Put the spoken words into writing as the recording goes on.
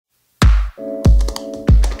Hey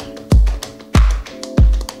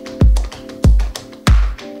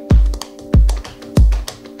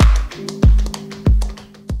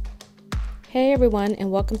everyone,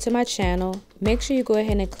 and welcome to my channel. Make sure you go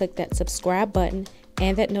ahead and click that subscribe button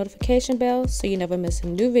and that notification bell so you never miss a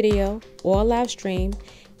new video or a live stream,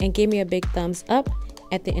 and give me a big thumbs up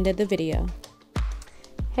at the end of the video.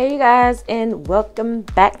 Hey you guys, and welcome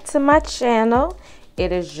back to my channel.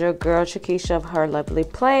 It is your girl CheKesha of Her Lovely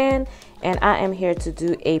Plan, and I am here to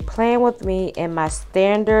do a plan with me in my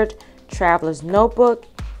standard traveler's notebook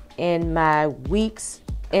in my weeks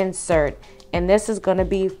insert. And this is going to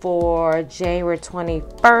be for January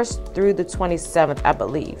 21st through the 27th, I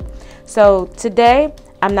believe. So today,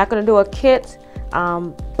 I'm not going to do a kit,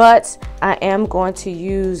 but I am going to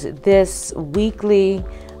use this weekly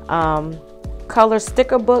color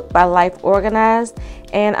sticker book by Life Organized.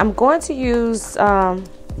 And I'm going to use, I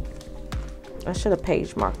should have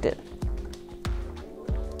page marked it.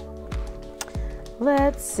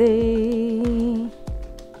 Let's see.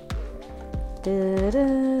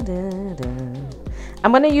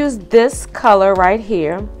 I'm going to use this color right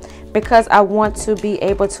here because I want to be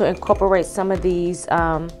able to incorporate some of these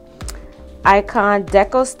icon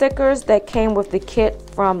deco stickers that came with the kit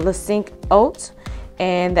from Le Cinq Haute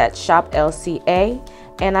and that shop LCA,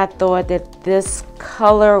 and I thought that this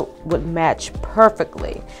color would match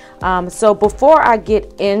perfectly. So before I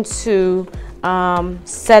get into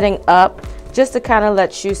setting up, just to kind of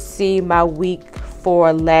let you see my week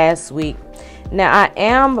for last week. Now I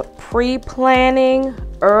am pre-planning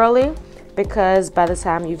early because by the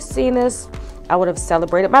time you've seen this, I would have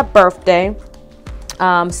celebrated my birthday.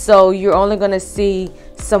 So you're only going to see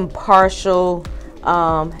some partial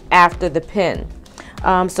after the pin.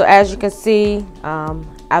 So as you can see,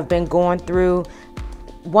 I've been going through.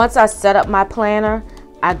 Once I set up my planner,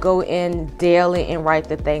 I go in daily and write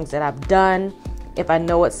the things that I've done. If I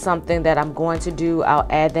know it's something that I'm going to do, I'll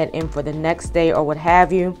add that in for the next day or what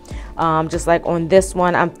have you. Just like on this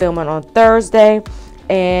one, I'm filming on Thursday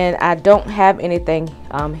and I don't have anything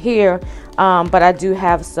here, but I do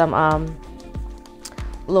have some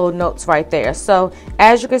little notes right there. So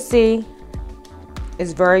as you can see,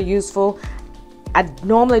 it's very useful. I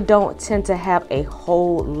normally don't tend to have a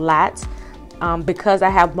whole lot because I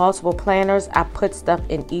have multiple planners. I put stuff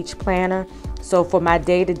in each planner. So for my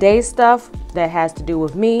day-to-day stuff that has to do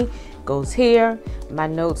with me goes here. My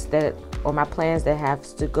notes that or my plans that have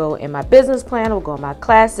to go in my business planner will go in my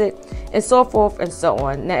classic, and so forth and so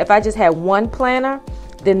on. Now if I just had one planner,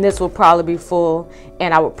 then this will probably be full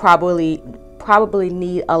and I would probably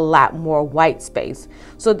need a lot more white space.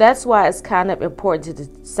 So that's why it's kind of important to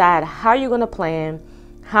decide how you're going to plan,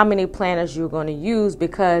 how many planners you're going to use,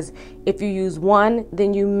 because if you use one,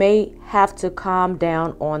 then you may have to calm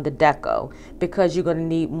down on the deco because you're going to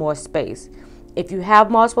need more space. If you have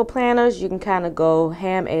multiple planners, you can kind of go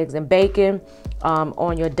ham, eggs, and bacon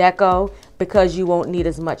on your deco because you won't need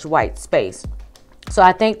as much white space. So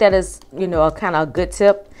I think that is, you know, a kind of a good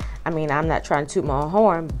tip. I mean, I'm not trying to toot my own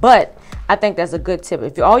horn, but I think that's a good tip.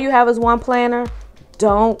 If all you have is one planner,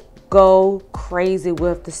 don't go crazy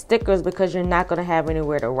with the stickers because you're not going to have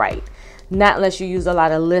anywhere to write. Not unless you use a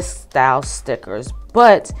lot of list style stickers.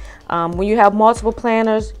 But when you have multiple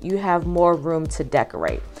planners, you have more room to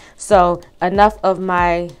decorate. So enough of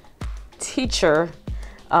my teacher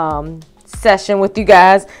session with you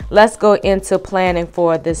guys. Let's go into planning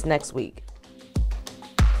for this next week.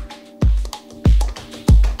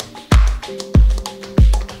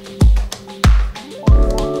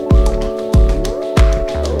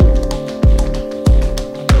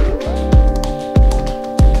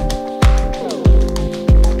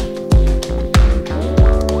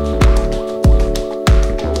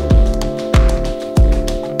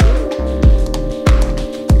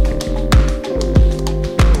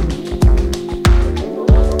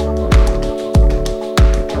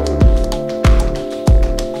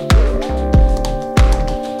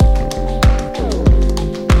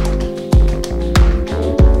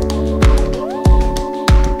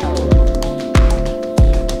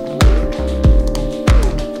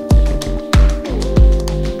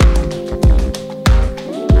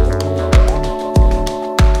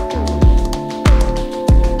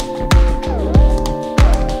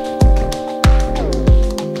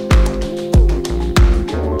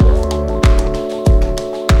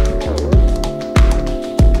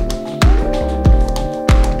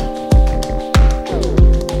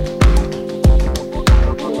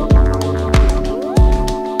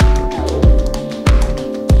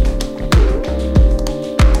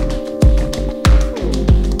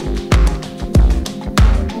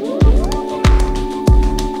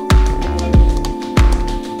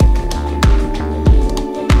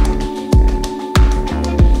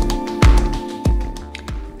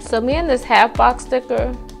 So me and this half box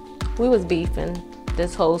sticker, we was beefing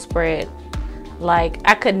this whole spread. Like,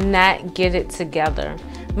 I could not get it together.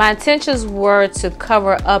 My intentions were to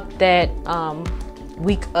cover up that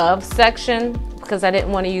week of section because I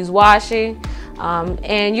didn't want to use washi.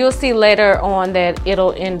 And you'll see later on that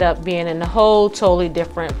it'll end up being in a whole totally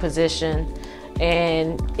different position.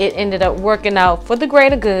 And it ended up working out for the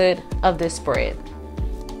greater good of this spread.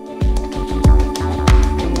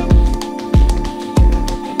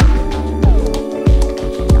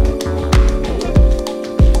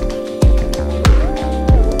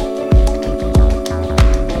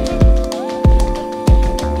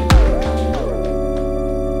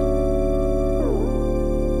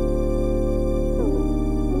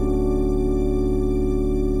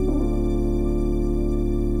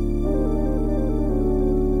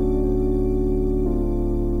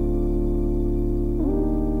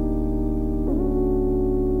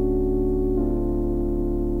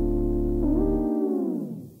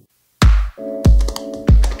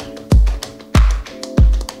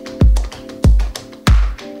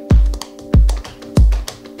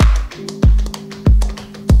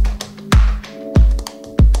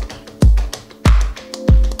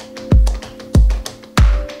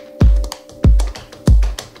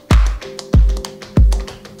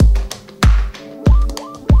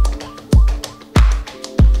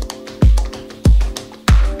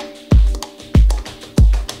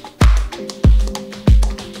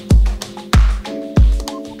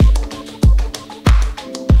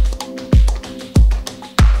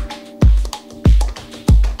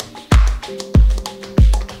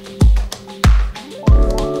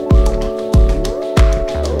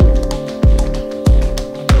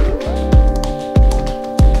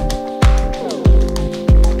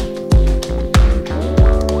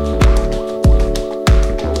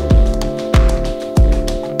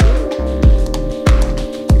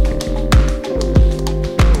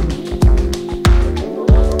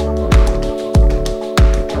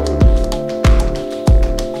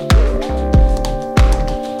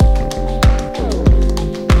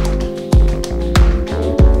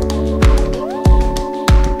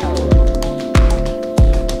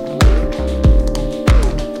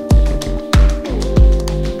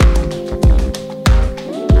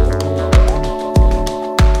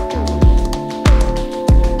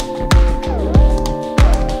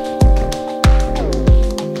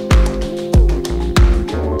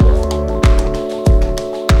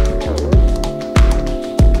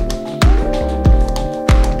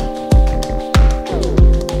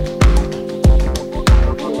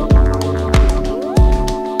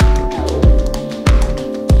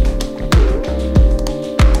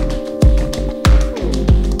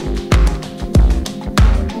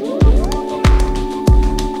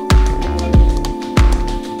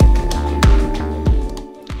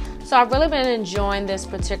 So I've really been enjoying this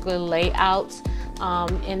particular layout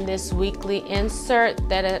in this weekly insert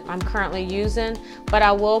that I'm currently using, but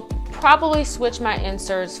I will probably switch my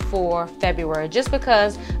inserts for February just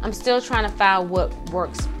because I'm still trying to find what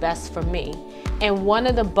works best for me. And one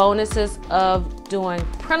of the bonuses of doing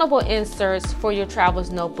printable inserts for your traveler's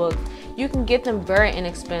notebook, you can get them very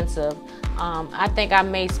inexpensive. I think I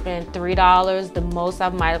may spend $3. The most I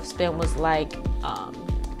might have spent was like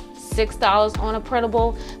 $6 on a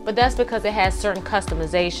printable, but that's because it has certain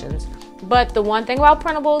customizations. But the one thing about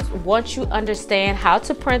printables, once you understand how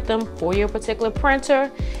to print them for your particular printer,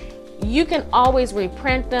 you can always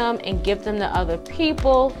reprint them and give them to other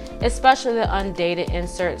people, especially the undated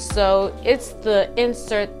inserts. So it's the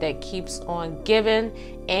insert that keeps on giving,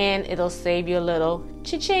 and it'll save you a little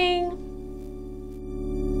cha-ching.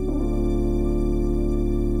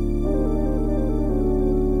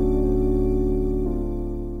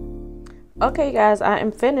 Okay guys, I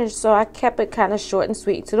am finished, so I kept it kind of short and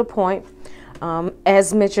sweet to the point.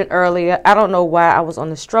 As mentioned earlier, I don't know why I was on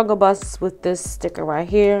the struggle bus with this sticker right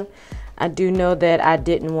here. I do know that I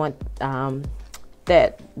didn't want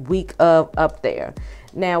that week of up there.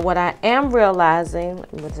 Now what I am realizing,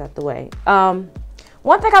 let me move this out the way.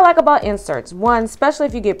 One thing I like about inserts, one, especially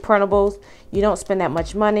if you get printables, you don't spend that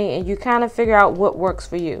much money and you kind of figure out what works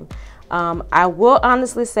for you. I will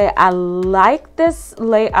honestly say I like this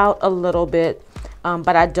layout a little bit,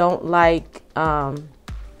 but I don't like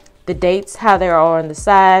the dates, how they are on the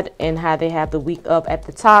side and how they have the week up at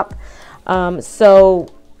the top. So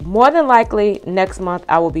more than likely next month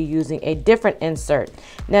I will be using a different insert.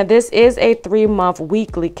 Now this is a 3-month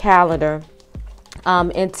weekly calendar,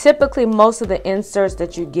 and typically most of the inserts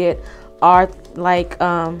that you get are like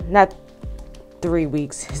not 3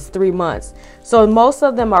 weeks, it's 3 months. So most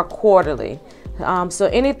of them are quarterly. So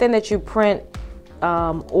anything that you print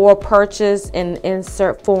or purchase in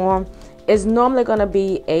insert form is normally going to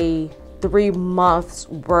be a 3 months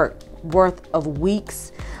worth of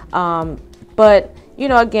weeks. But you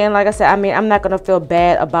know, again, like I said, I mean, I'm not going to feel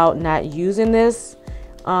bad about not using this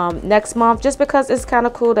next month, just because it's kind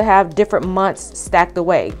of cool to have different months stacked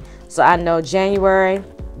away. So I know January,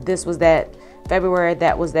 this was that, February,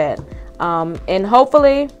 that was that. And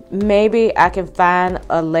hopefully maybe I can find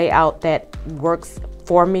a layout that works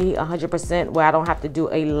for me 100%, where I don't have to do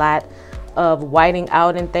a lot of whiting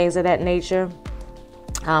out and things of that nature.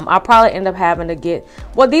 I'll probably end up having to get,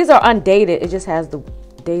 well, these are undated, it just has the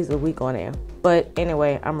days of the week on there. But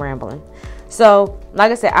anyway, I'm rambling. So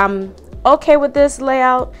like I said, I'm okay with this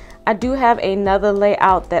layout. I do have another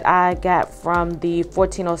layout that I got from the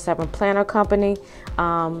 1407 Planner Company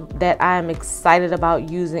that I'm excited about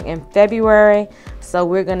using in February. So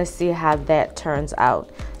we're going to see how that turns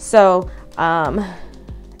out. So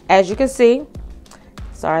as you can see,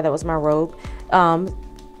 sorry, that was my robe.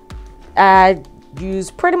 I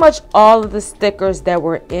used pretty much all of the stickers that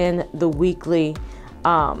were in the weekly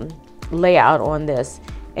layout on this.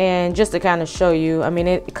 And just to kind of show you, I mean,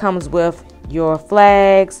 it comes with your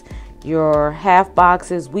flags, your half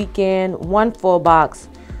boxes, weekend, 1 full box,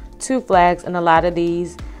 2 flags, and a lot of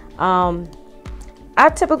these. I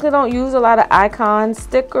typically don't use a lot of icon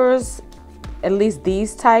stickers, at least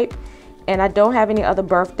these type, and I don't have any other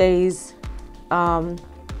birthdays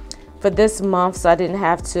for this month, so I didn't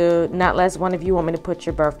have to, not unless one of you want me to put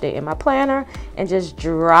your birthday in my planner and just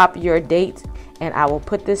drop your date, and I will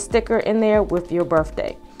put this sticker in there with your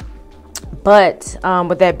birthday. But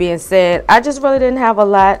with that being said, I just really didn't have a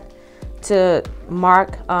lot to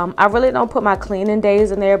mark. I really don't put my cleaning days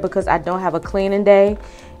in there because I don't have a cleaning day.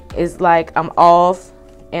 It's like I'm off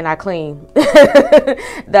and I clean.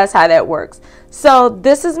 That's how that works. So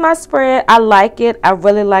this is my spread. I like it. I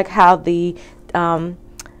really like how the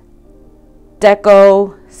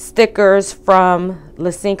deco stickers from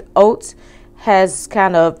Le Cinq Oats has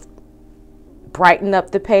kind of brightened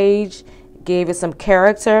up the page, gave it some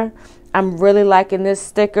character. I'm really liking this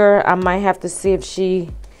sticker. I might have to see if she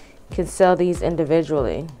can sell these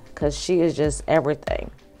individually, because she is just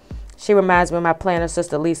everything. She reminds me of my planner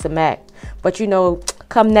sister Lisa Mack. But you know,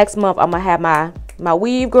 come next month, I'm gonna have my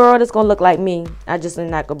weave girl that's gonna look like me. I just am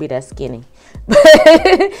not gonna be that skinny.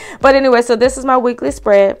 But anyway, so this is my weekly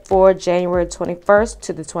spread for January 21st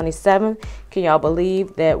to the 27th. Can y'all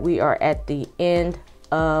believe that we are at the end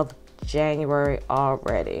of January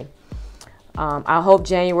already? I hope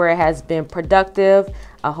January has been productive.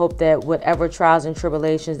 I hope that whatever trials and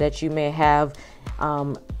tribulations that you may have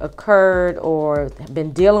occurred or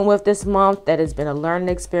been dealing with this month, that has been a learning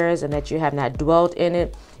experience, and that you have not dwelled in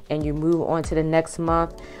it, and you move on to the next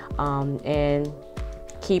month, and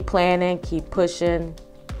keep planning, keep pushing,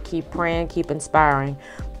 keep praying, keep inspiring.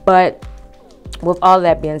 But with all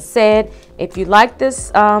that being said, if you like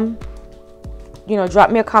this, you know,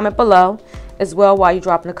 drop me a comment below. As well, while you're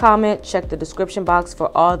dropping a comment, check the description box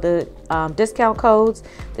for all the discount codes.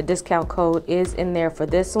 The discount code is in there for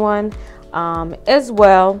this one. As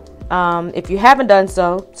well, if you haven't done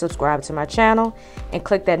so, subscribe to my channel and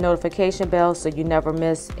click that notification bell so you never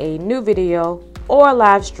miss a new video or a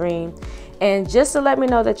live stream. And just to let me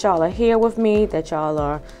know that y'all are here with me, that y'all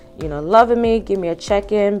are, you know, loving me, give me a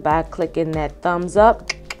check-in by clicking that thumbs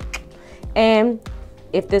up. And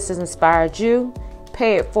if this has inspired you,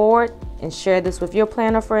 pay it forward and share this with your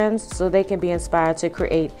planner friends so they can be inspired to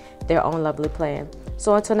create their own lovely plan.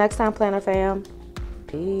 So until next time, planner fam,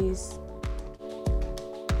 peace.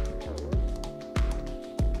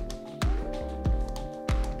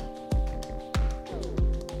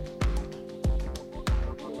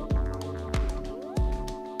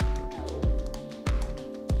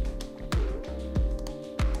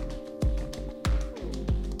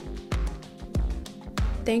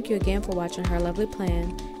 Thank you again for watching Her Lovely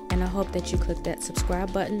Plan, and I hope that you click that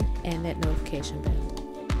subscribe button and that notification bell.